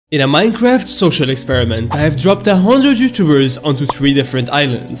In a Minecraft social experiment, I have dropped 100 YouTubers onto 3 different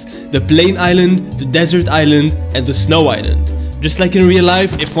islands. The plain island, the desert island, and the snow island. Just like in real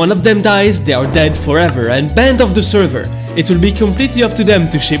life, if one of them dies, they are dead forever and banned off the server. It will be completely up to them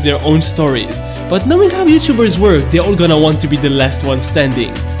to shape their own stories. But knowing how YouTubers work, they're all gonna want to be the last one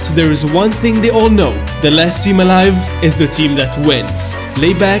standing. So there is one thing they all know. The last team alive is the team that wins.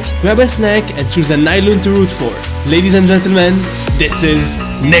 Lay back, grab a snack, and choose an island to root for. Ladies and gentlemen, this is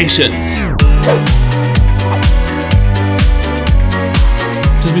Nations.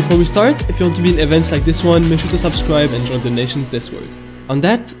 Just before we start, if you want to be in events like this one, make sure to subscribe and join the Nations Discord. On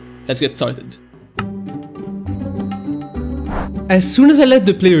that, let's get started. As soon as I let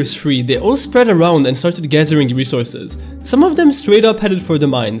the players free, they all spread around and started gathering resources. Some of them straight up headed for the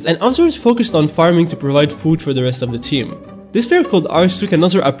mines, and others focused on farming to provide food for the rest of the team. This player called Ars took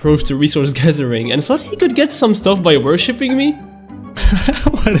another approach to resource gathering and thought he could get some stuff by worshipping me?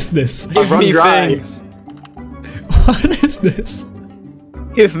 What is this? Give me things! What is this?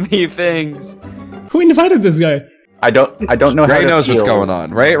 Give me things! Who invited this guy? I don't know how Ray to knows what's going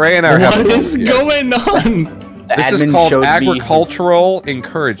on. Ray and I are What is going on? This is called agricultural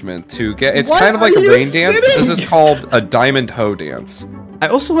encouragement to get. It's kind of like a rain dance. This is called a diamond hoe dance. I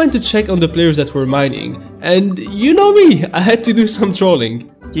also went to check on the players that were mining, and you know me, I had to do some trolling.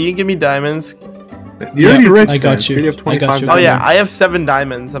 Can you give me diamonds? You're already rich. I got you. I got you. Oh yeah, I have 7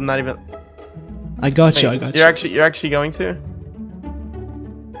 diamonds. I'm not even. I got you. I got you. You're actually going to?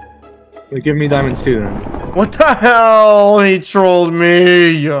 Give me diamonds too then. What the hell? He trolled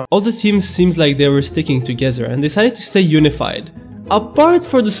me. All the teams seems like they were sticking together and decided to stay unified. Apart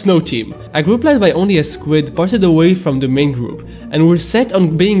for the snow team, a group led by only a squid parted away from the main group and were set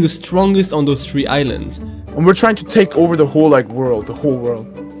on being the strongest on those 3 islands. And we're trying to take over the whole world, the whole world.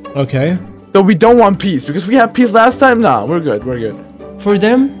 Okay. So we don't want peace because we had peace last time. Nah, we're good. We're good. For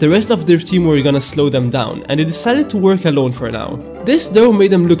them, the rest of their team were gonna slow them down, and they decided to work alone for now. This though made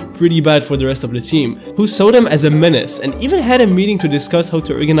them look pretty bad for the rest of the team, who saw them as a menace and even had a meeting to discuss how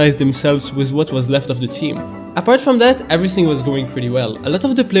to organize themselves with what was left of the team. Apart from that, everything was going pretty well. A lot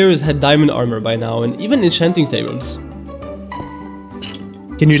of the players had diamond armor by now and even enchanting tables.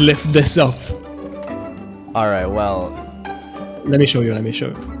 Can you lift this up? Alright, well... Let me show you.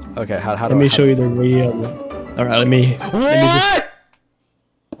 Okay, how Let me show you the real... Alright, let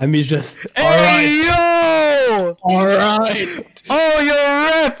me just... Hey, yo! Alright! Oh,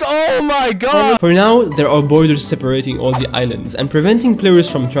 you're ripped! Oh my god! For now, there are borders separating all the islands and preventing players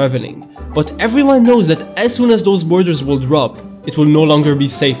from traveling. But everyone knows that as soon as those borders will drop, it will no longer be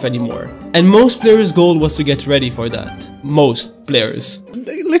safe anymore. And most players' goal was to get ready for that. Most players.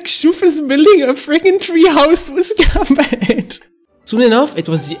 Look, Shuf is building a freaking treehouse with Gambit! Soon enough, it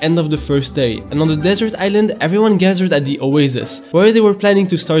was the end of the first day, and on the desert island, everyone gathered at the oasis, where they were planning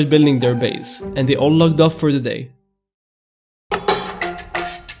to start building their base, and they all logged off for the day.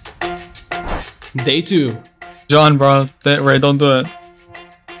 Day 2. John, bro, Ray, don't do it.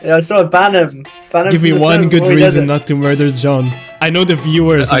 Yeah, so ban him. Give me one good reason not to murder John. I know the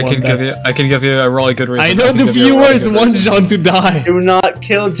viewers I can give you a really good reason. I know the viewers want John to die. Do not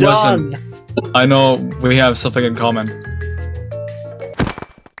kill John. Listen, I know we have something in common.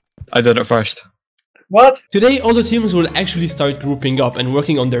 I did it first. What? Today, all the teams will actually start grouping up and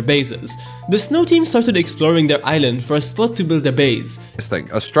working on their bases. The snow team started exploring their island for a spot to build a base. This thing,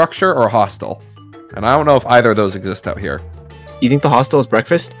 a structure or a hostel, and I don't know if either of those exist out here. You think the hostel is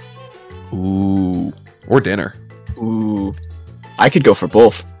breakfast? Ooh, or dinner. Ooh. I could go for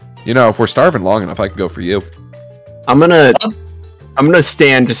both. You know, if we're starving long enough, I could go for you. I'm gonna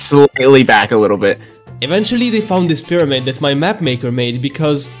stand just slightly back a little bit. Eventually, they found this pyramid that my map maker made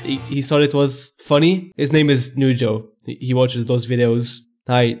because he thought it was funny. His name is Nujo. He watches those videos.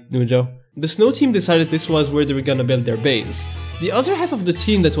 Hi, Nujo. The snow team decided this was where they were gonna build their base. The other half of the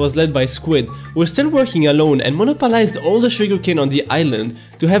team that was led by Squid were still working alone and monopolized all the sugarcane on the island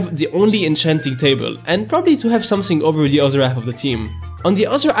to have the only enchanting table, and probably to have something over the other half of the team. On the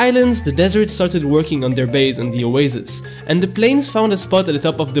other islands, the desert started working on their base in the oasis, and the plains found a spot at the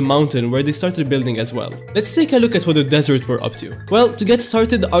top of the mountain where they started building as well. Let's take a look at what the desert were up to. Well, to get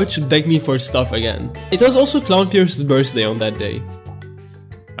started, Arch begged me for stuff again. It was also Clownpierce's birthday on that day.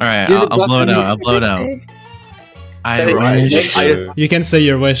 Alright, I'll blow it out. You can say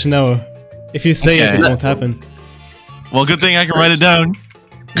your wish now. If you say it won't happen. Well, good thing I can write it down.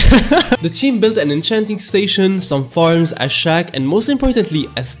 The team built an enchanting station, some farms, a shack, and most importantly,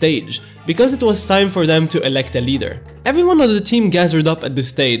 a stage, because it was time for them to elect a leader. Everyone on the team gathered up at the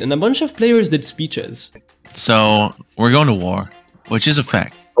stage and a bunch of players did speeches. So, we're going to war, which is a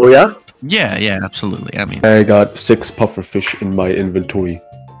fact. Oh yeah? Yeah, absolutely. I mean, I got 6 pufferfish in my inventory.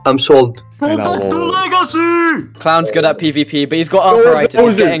 I'm sold. Clown's good at PvP, but he's got arthritis.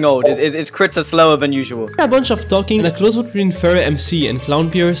 He's getting old. His crits are slower than usual. A bunch of talking and a close vote between Ferre MC and Clown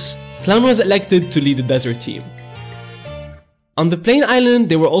Pierce. Clown was elected to lead the desert team. On the Plain Island,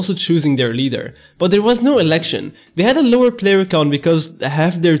 they were also choosing their leader, but there was no election. They had a lower player count because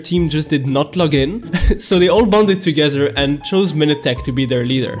half their team just did not log in, so they all bonded together and chose Minutech to be their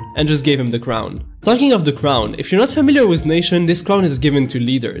leader, and just gave him the crown. Talking of the crown, if you're not familiar with Nation, this crown is given to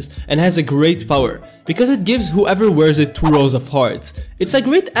leaders, and has a great power, because it gives whoever wears it 2 rows of hearts. It's a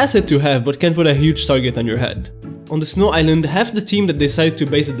great asset to have, but can put a huge target on your head. On the Snow Island, half the team that decided to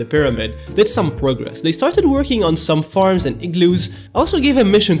base at the pyramid did some progress. They started working on some farms and igloos. I also gave a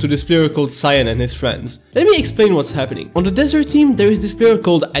mission to this player called Cyan and his friends. Let me explain what's happening. On the desert team, there is this player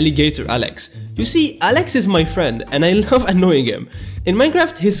called Alligator Alex. You see, Alex is my friend, and I love annoying him. In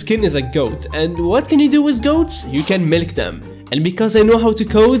Minecraft, his skin is a goat, and what can you do with goats? You can milk them. And because I know how to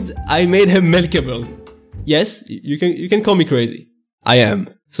code, I made him milkable. Yes, you can call me crazy. I am.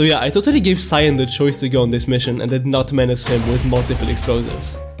 So yeah, I totally gave Cyan the choice to go on this mission and did not menace him with multiple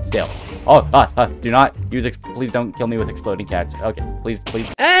explosives. Still. Do not use please don't kill me with exploding cats. Okay, please.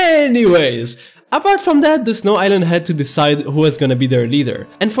 Anyways, apart from that, the Snow Island had to decide who was gonna be their leader.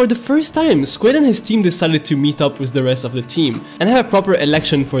 And for the first time, Squid and his team decided to meet up with the rest of the team and have a proper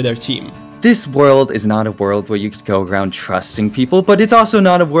election for their team. This world is not a world where you could go around trusting people, but it's also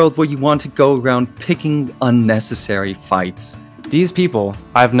not a world where you want to go around picking unnecessary fights. These people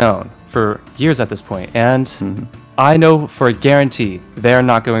I've known for years at this point, and I know for a guarantee they're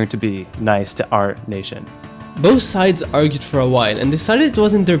not going to be nice to our nation. Both sides argued for a while and decided it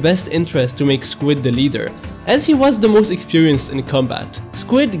was in their best interest to make Squid the leader, as he was the most experienced in combat.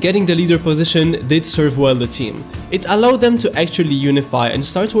 Squid getting the leader position did serve well the team. It allowed them to actually unify and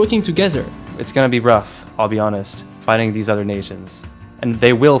start working together. It's gonna be rough, I'll be honest, fighting these other nations. And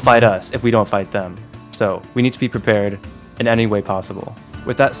they will fight us if we don't fight them. So we need to be prepared in any way possible.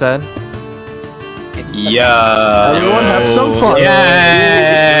 With that said, everyone have some fun.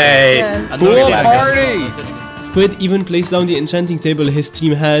 Yay! Cool party! Squid even placed down the enchanting table his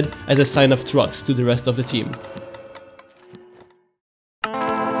team had as a sign of trust to the rest of the team.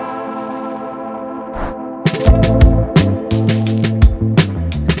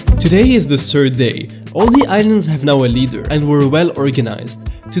 Today is the 3rd day. All the islands have now a leader and were well organized.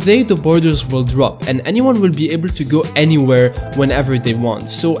 Today the borders will drop and anyone will be able to go anywhere whenever they want,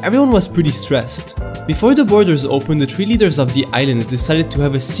 so everyone was pretty stressed. Before the borders opened, the 3 leaders of the islands decided to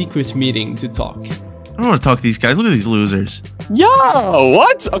have a secret meeting to talk. I don't want to talk to these guys. Look at these losers. Yo,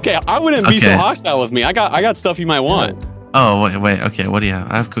 what? Okay, I wouldn't be so hostile with me. I got stuff you might want. Oh, wait. Okay, what do you have?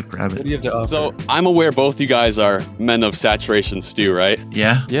 I have cooked rabbit. What do you have to offer? So, I'm aware both you guys are men of saturation stew, right?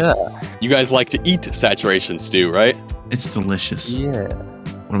 Yeah? Yeah. You guys like to eat saturation stew, right? It's delicious. Yeah.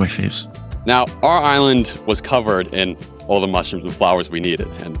 One of my faves. Now, our island was covered in all the mushrooms and flowers we needed,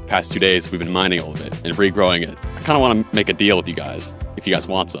 and the past 2 days we've been mining all of it and regrowing it. I kind of want to make a deal with you guys, if you guys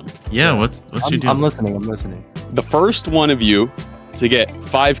want some. Yeah, what's your deal? I'm listening. The first one of you to get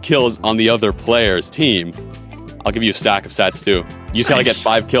 5 kills on the other player's team, I'll give you a stack of sat stew. You just gotta get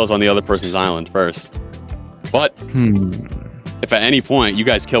 5 kills on the other person's island first. But if at any point you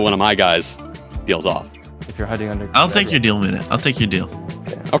guys kill one of my guys, deal's off. If you're hiding under... I'll take your deal, Minute. I'll take your deal.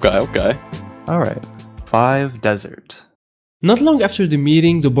 Okay. Alright. 5 desert. Not long after the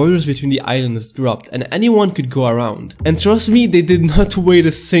meeting, the borders between the islands dropped and anyone could go around. And trust me, they did not wait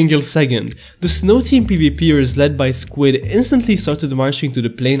a single second. The Snow Team PvPers led by Squid instantly started marching to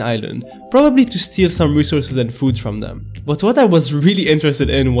the Plain Island, probably to steal some resources and food from them. But what I was really interested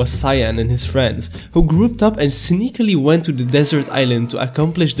in was Cyan and his friends, who grouped up and sneakily went to the desert island to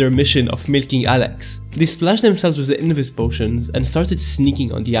accomplish their mission of milking Alex. They splashed themselves with the Invis potions and started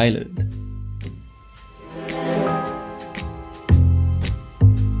sneaking on the island.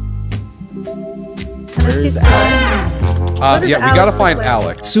 Yeah, we gotta find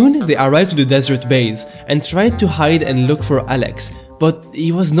Alex. Soon, they arrived to the desert base and tried to hide and look for Alex, but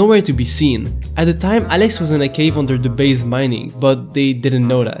he was nowhere to be seen. At the time, Alex was in a cave under the base mining, but they didn't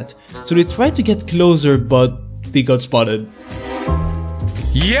know that. So they tried to get closer, but they got spotted.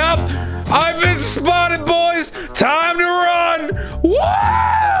 Yep! I've been spotted, boys! Time to run! Woo!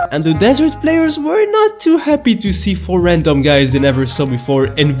 And the desert players were not too happy to see 4 random guys they never saw before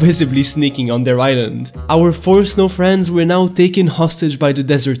invisibly sneaking on their island. Our 4 snow friends were now taken hostage by the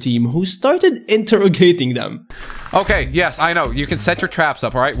desert team, who started interrogating them. Okay, yes, I know. You can set your traps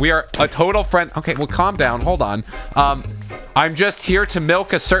up, alright? We are a total friend. Okay, well, calm down. Hold on. I'm just here to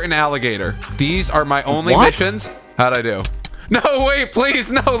milk a certain alligator. These are my only missions. How'd I do? No, wait, please,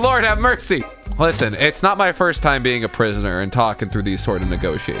 no, Lord have mercy. Listen, it's not my first time being a prisoner and talking through these sort of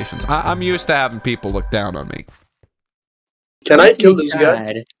negotiations. I'm used to having people look down on me. Can I kill this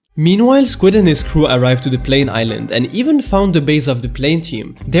guy? Meanwhile, Squid and his crew arrived to the plane island and even found the base of the plane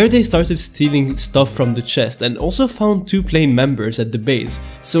team. There they started stealing stuff from the chest and also found 2 plane members at the base.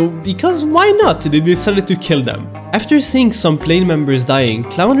 So, because why not, they decided to kill them. After seeing some plane members dying,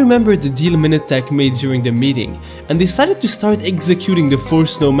 Clown remembered the deal Minitech made during the meeting and decided to start executing the 4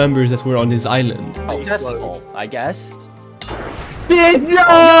 snow members that were on his island. Successful, I guess. No!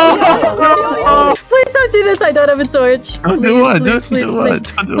 Please don't do this, I don't have a torch. Don't do what? Don't do what?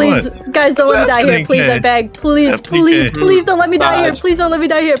 Don't do Please, what? guys, don't let me die here. Please, I beg. Please, please, FPK. please don't let me die here. Please don't let me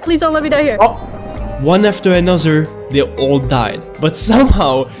die here. Please don't let me die here. One after another, they all died. But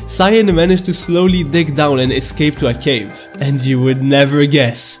somehow, Cyan managed to slowly dig down and escape to a cave. And you would never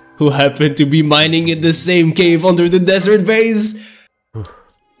guess who happened to be mining in the same cave under the desert base.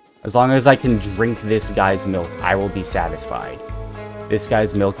 As long as I can drink this guy's milk, I will be satisfied. This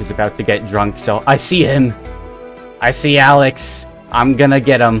guy's milk is about to get drunk, so I see him. I see Alex. I'm gonna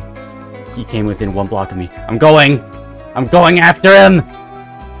get him. He came within 1 block of me. I'm going after him.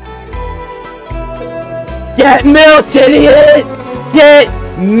 Get milked, idiot! Get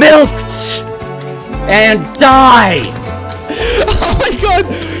milked! And die! Oh my god!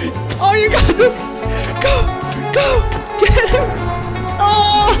 Oh, you got this! Go! Get him!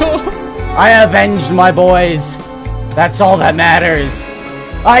 Oh! I avenged my boys. That's all that matters.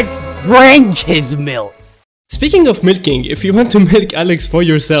 I drank his milk. Speaking of milking, if you want to milk Alex for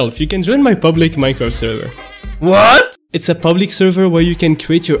yourself, you can join my public Minecraft server. What? It's a public server where you can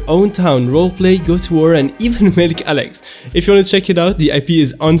create your own town, roleplay, go to war, and even milk Alex. If you want to check it out, the IP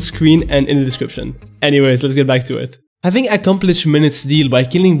is on screen and in the description. Anyways, let's get back to it. Having accomplished Minut's deal by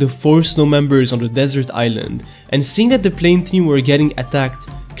killing the 4 snow members on the desert island, and seeing that the plane team were getting attacked,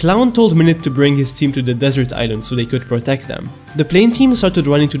 Clown told Minute to bring his team to the desert island so they could protect them. The plane team started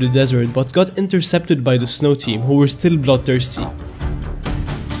running to the desert but got intercepted by the snow team, who were still bloodthirsty.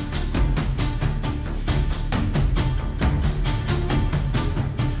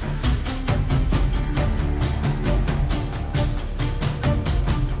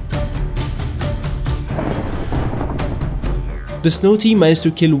 The snow team managed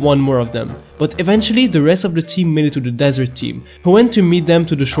to kill 1 more of them, but eventually the rest of the team made it to the desert team, who went to meet them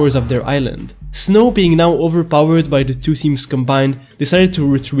to the shores of their island. Snow, being now overpowered by the 2 teams combined, decided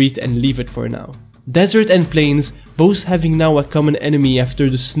to retreat and leave it for now. Desert and plains, both having now a common enemy after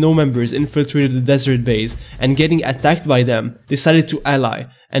the snow members infiltrated the desert base and getting attacked by them, decided to ally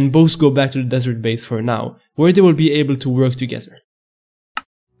and both go back to the desert base for now, where they will be able to work together.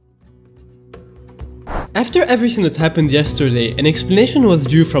 After everything that happened yesterday, an explanation was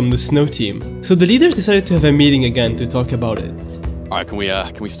due from the snow team, so the leaders decided to have a meeting again to talk about it. Alright, can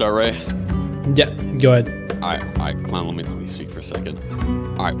we start, Ray? Yeah, go ahead. Alright, Clown, let me speak for a second.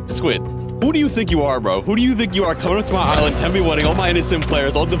 Alright, Squid, who do you think you are, bro? Who do you think you are coming up to my island, 10v1ing all my innocent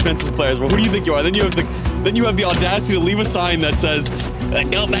players, all defensive players, bro? Who do you think you are? Then you have the audacity to leave a sign that says,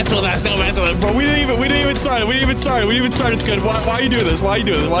 no mess with us, no mess with us. Bro, we didn't even start it. It's good. Why are you doing this? Why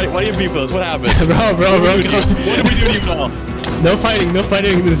do you have beef with us? What happened? bro, What did we do to you, pal? No fighting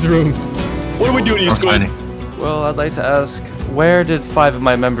in this room. What are we doing to you, Squid? Well, I'd like to ask, where did 5 of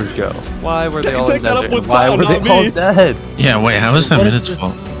my members go? Why were they all in Take that up desert? with Why Clown, were they not all me. dead? Yeah, wait, how is that What is Minute's this-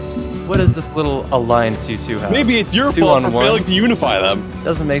 fault? What is this little alliance you two have? Maybe it's your 2 fault on for 1? failing to unify them.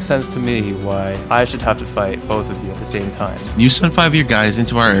 Doesn't make sense to me why I should have to fight both of you at the same time. You send 5 of your guys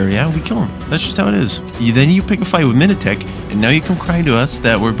into our area, we kill them. That's just how it is. Then you pick a fight with Minitech, and now you come crying to us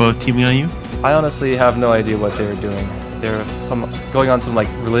that we're both teaming on you? I honestly have no idea what they were doing. They're going on some like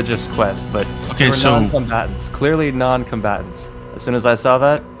religious quest, but Okay, they were so- non-combatants. Clearly non-combatants. As soon as I saw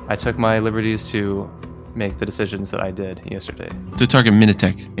that, I took my liberties to make the decisions that I did yesterday. To target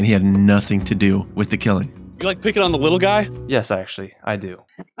Minitech, and he had nothing to do with the killing. You like picking on the little guy? Yes, actually, I do.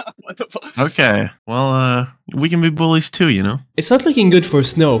 What the fuck? Okay, well, we can be bullies too, you know? It's not looking good for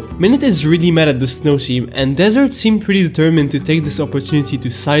Snow. Minute is really mad at the Snow team, and Desert seemed pretty determined to take this opportunity to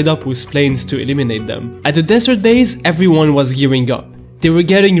side up with Plains to eliminate them. At the Desert base, everyone was gearing up. They were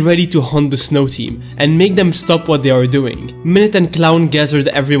getting ready to hunt the Snow team and make them stop what they are doing. Minute and Clown gathered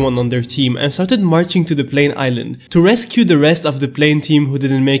everyone on their team and started marching to the Plain Island to rescue the rest of the Plain team who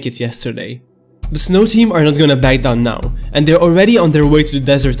didn't make it yesterday. The Snow team are not gonna back down now, and they're already on their way to the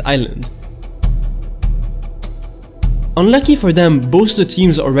Desert Island. Unlucky for them, both the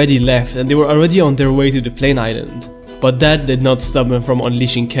teams already left and they were already on their way to the Plain Island. But that did not stop them from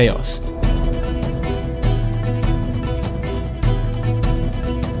unleashing chaos.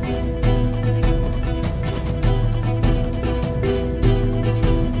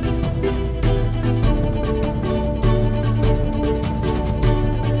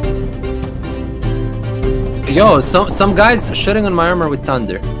 Yo, some guy's shooting on my armor with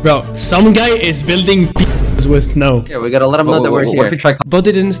thunder. Bro, some guy is building p***s with snow. Here, we gotta let him know that we're here. But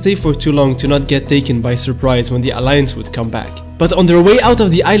they didn't stay for too long to not get taken by surprise when the Alliance would come back. But on their way out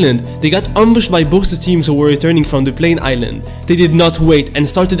of the island, they got ambushed by both the teams who were returning from the plain island. They did not wait and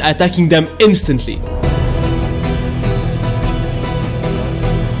started attacking them instantly.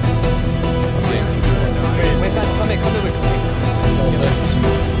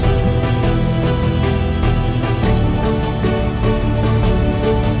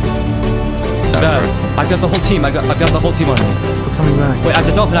 I've got the whole team. I've got the whole team on me. We're coming back. Wait, I have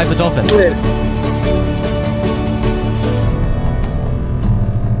the dolphin. I have the dolphin.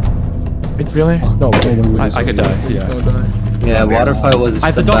 Wait, really? No, I could die. Yeah. Yeah, water fight was. I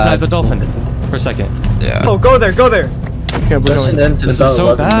have the dolphin. I have the dolphin. For a second. Yeah. Oh, go there. Go there. Okay, we're going. This is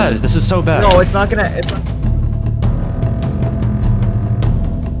so bad. This is so bad. No, it's not gonna. It's not.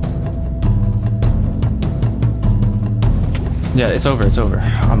 Yeah, it's over. It's over.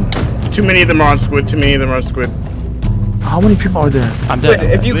 Too many of them are on squid. Too many of them are on squid. How many people are there? I'm dead.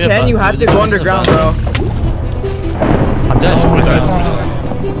 Wait, if you can, you have to go underground, bro. I'm dead.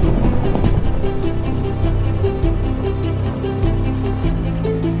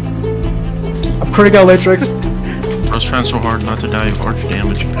 I'm critical Matrix. I was trying so hard not to die of arch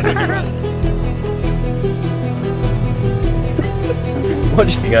damage.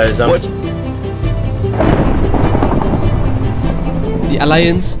 Watch you guys. The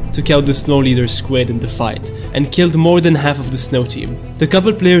Alliance took out the Snow Leader Squid in the fight and killed more than half of the Snow team. The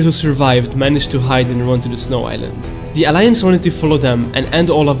couple players who survived managed to hide and run to the Snow Island. The Alliance wanted to follow them and end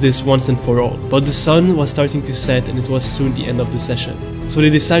all of this once and for all, but the sun was starting to set and it was soon the end of the session. So they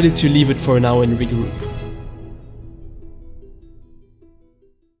decided to leave it for now and regroup.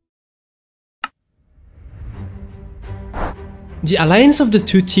 The alliance of the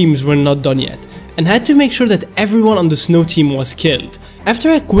two teams were not done yet, and had to make sure that everyone on the Snow team was killed.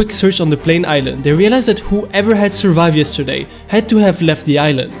 After a quick search on the plain island, they realized that whoever had survived yesterday had to have left the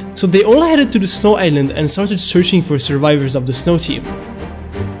island. So they all headed to the Snow Island and started searching for survivors of the Snow team.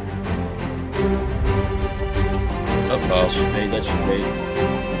 That should be.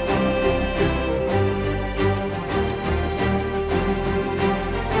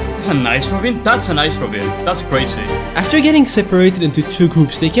 That's a nice Robin. That's a nice Robin. That's crazy. After getting separated into two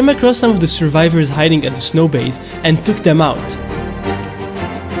groups, they came across some of the survivors hiding at the snow base and took them out.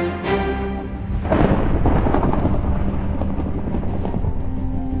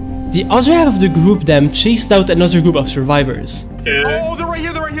 The other half of the group then chased out another group of survivors. Oh, they're right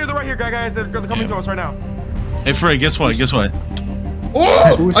here, they're right here, they're right here, guys. They're coming to us right now. Hey, Frey, guess what? Guess what?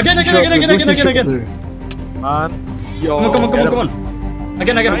 Oh! Again. Come on. Yo. Come on.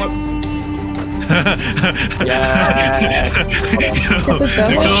 Again. Nice. Yes. Call me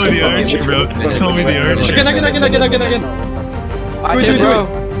the archer, bro. Call me the archer. Again. I did, bro.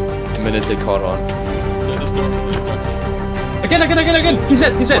 The minute they caught on. Again. He's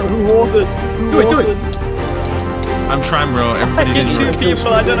dead. Who holds it? Do it. I'm trying, bro. I'm Everybody's in hitting two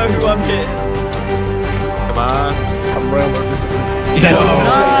people. I don't know who I'm hitting. Come on. I'm around.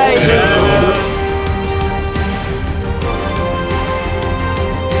 Nice.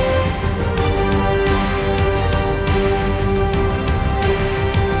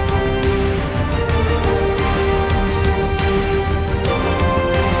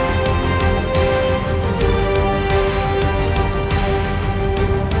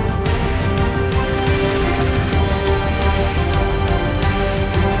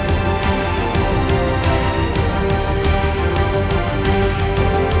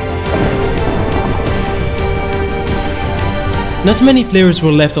 Not many players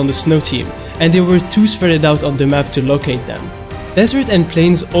were left on the Snow team, and they were too spread out on the map to locate them. Desert and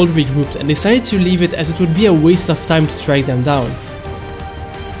Plains all regrouped and decided to leave it as it would be a waste of time to track them down.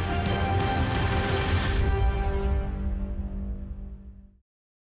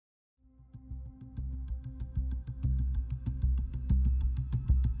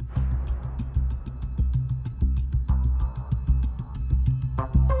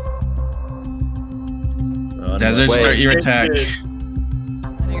 Desert, start your attack.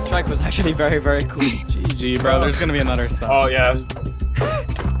 Taking strike was actually very, very cool. GG, bro. There's gonna be another side. Oh, yeah.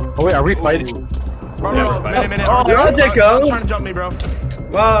 Oh wait, are we fighting? Bro, minute. Oh, Trying Jacob. to jump me, bro.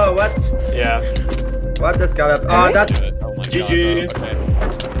 Whoa, what? Yeah. What just got up? Oh, that's GG.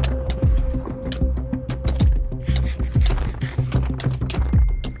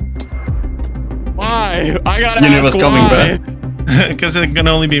 Why? I gotta You knew it ask was coming, why. bro. Because it can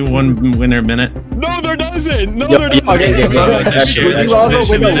only be one winner minute. No, there doesn't. No, there doesn't. Would you rather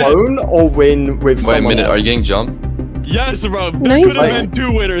win alone or win with someone? Wait a minute, are you getting jumped? Yes, bro. No, There he's could have not. been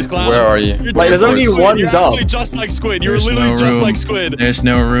 2 winners, Clown. Where are you? You're Like, just there's only Squid. one You're dog. actually just like Squid. You're There's literally no just room. like Squid. There's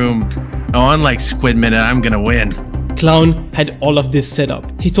no room. Oh, unlike Squid Minute, I'm gonna win. Clown had all of this set up.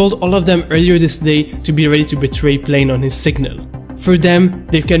 He told all of them earlier this day to be ready to betray Plane on his signal. For them,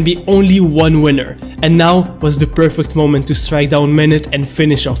 there can be only one winner, and now was the perfect moment to strike down Minute and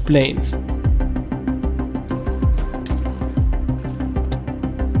finish off Planes.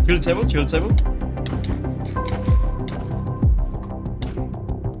 Kill table, kill table.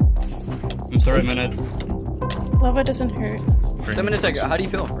 I'm sorry, Minute. Lava doesn't hurt. So I'm gonna check. How do you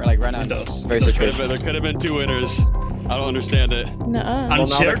feel? Or like right now? It does. Very situational. There could have been 2 winners. I don't understand it. Nuh-uh.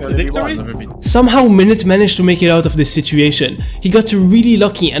 Unshared victory? Somehow Minute managed to make it out of this situation. He got really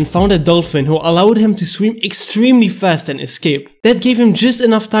lucky and found a dolphin who allowed him to swim extremely fast and escape. That gave him just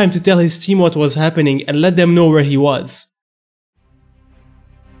enough time to tell his team what was happening and let them know where he was.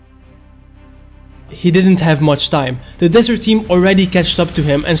 He didn't have much time. The desert team already catched up to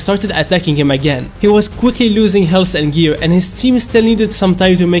him and started attacking him again. He was quickly losing health and gear, and his team still needed some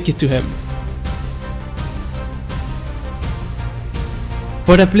time to make it to him.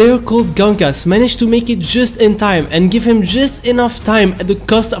 But a player called Gunkas managed to make it just in time and give him just enough time at the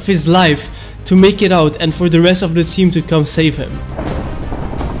cost of his life to make it out and for the rest of the team to come save him.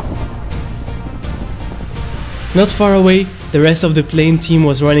 Not far away, the rest of the Plane team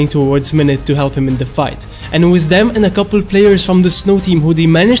was running towards Minute to help him in the fight, and with them and a couple players from the Snow team who they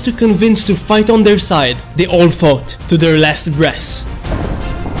managed to convince to fight on their side, they all fought to their last breaths.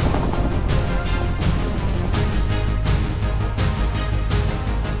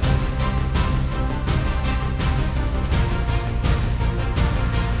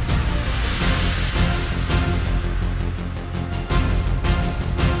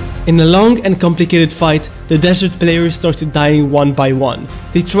 In a long and complicated fight, the desert players started dying one by one.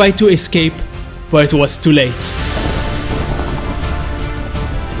 They tried to escape, but it was too late.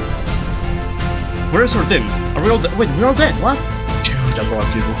 Where is our team? Are we all dead? Wait, we're all dead. What? Dude, That's a lot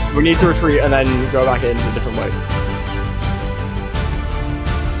of people. We need to retreat and then go back in a different way.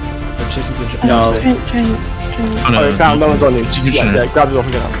 I'm chasing to the No. Trying. Oh, no, Found, no one's on you. Yeah, Grab the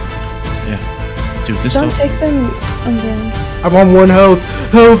dolphin, get out. Yeah. Dude, this Don't stuff. take them again. I'm on 1 health.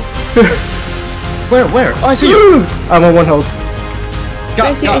 Help! Where? Oh, I see you. I'm on 1 health.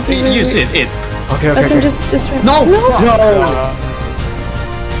 I see You see it. Okay, I can just swim. No! Fuck. No!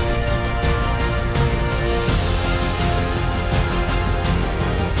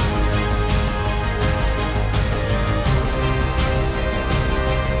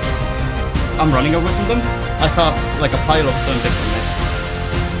 I'm running away from them. I have like a pile of something from me.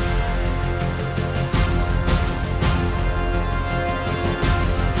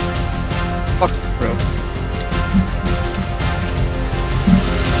 Fuck, bro.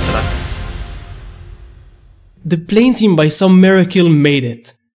 The Plane team by some miracle made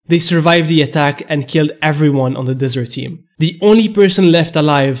it. They survived the attack and killed everyone on the desert team. The only person left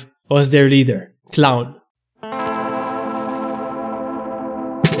alive was their leader, Clown.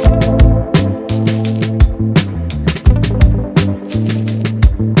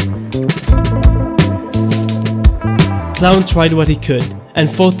 Clown tried what he could and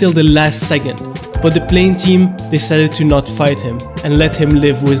fought till the last second, but the Plane team decided to not fight him and let him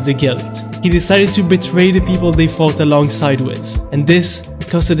live with the guilt. He decided to betray the people they fought alongside with, and this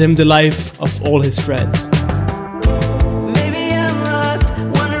costed him the life of all his friends.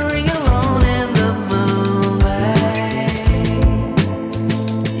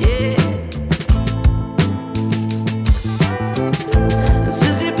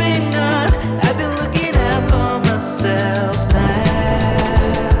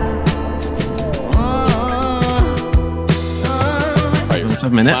 What's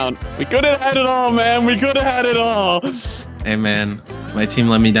up, Minute? Clown. We could have had it all, man. We could have had it all. Hey, man. My team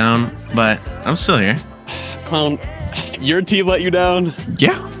let me down, but I'm still here. Clown, your team let you down?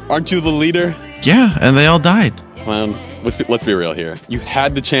 Yeah. Aren't you the leader? Yeah, and they all died. Clown, let's be real here. You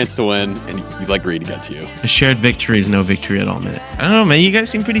had the chance to win, and you let greed get to you. A shared victory is no victory at all, Minute. I don't know, man. You guys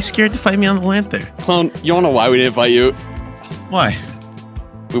seem pretty scared to fight me on the land there. Clown, you wanna know why we didn't fight you? Why?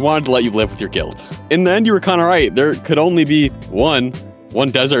 We wanted to let you live with your guilt. In the end, you were kind of right. There could only be one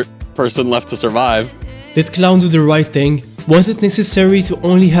desert person left to survive. Did Clown do the right thing? Was it necessary to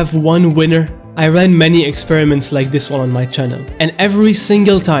only have one winner? I ran many experiments like this one on my channel, and every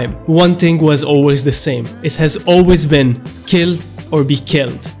single time, one thing was always the same. It has always been kill or be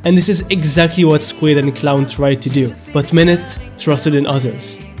killed. And this is exactly what Squid and Clown tried to do, but Minute trusted in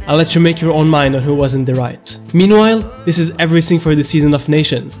others. I'll let you make your own mind on who was in the right. Meanwhile, this is everything for the Season of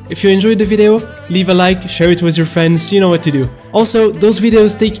Nations. If you enjoyed the video, leave a like, share it with your friends, you know what to do. Also, those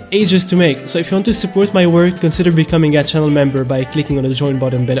videos take ages to make, so if you want to support my work, consider becoming a channel member by clicking on the join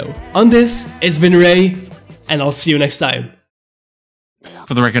button below. On this, it's been Ray, and I'll see you next time.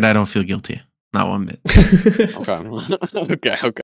 For the record, I don't feel guilty. Not one bit. Okay. Okay.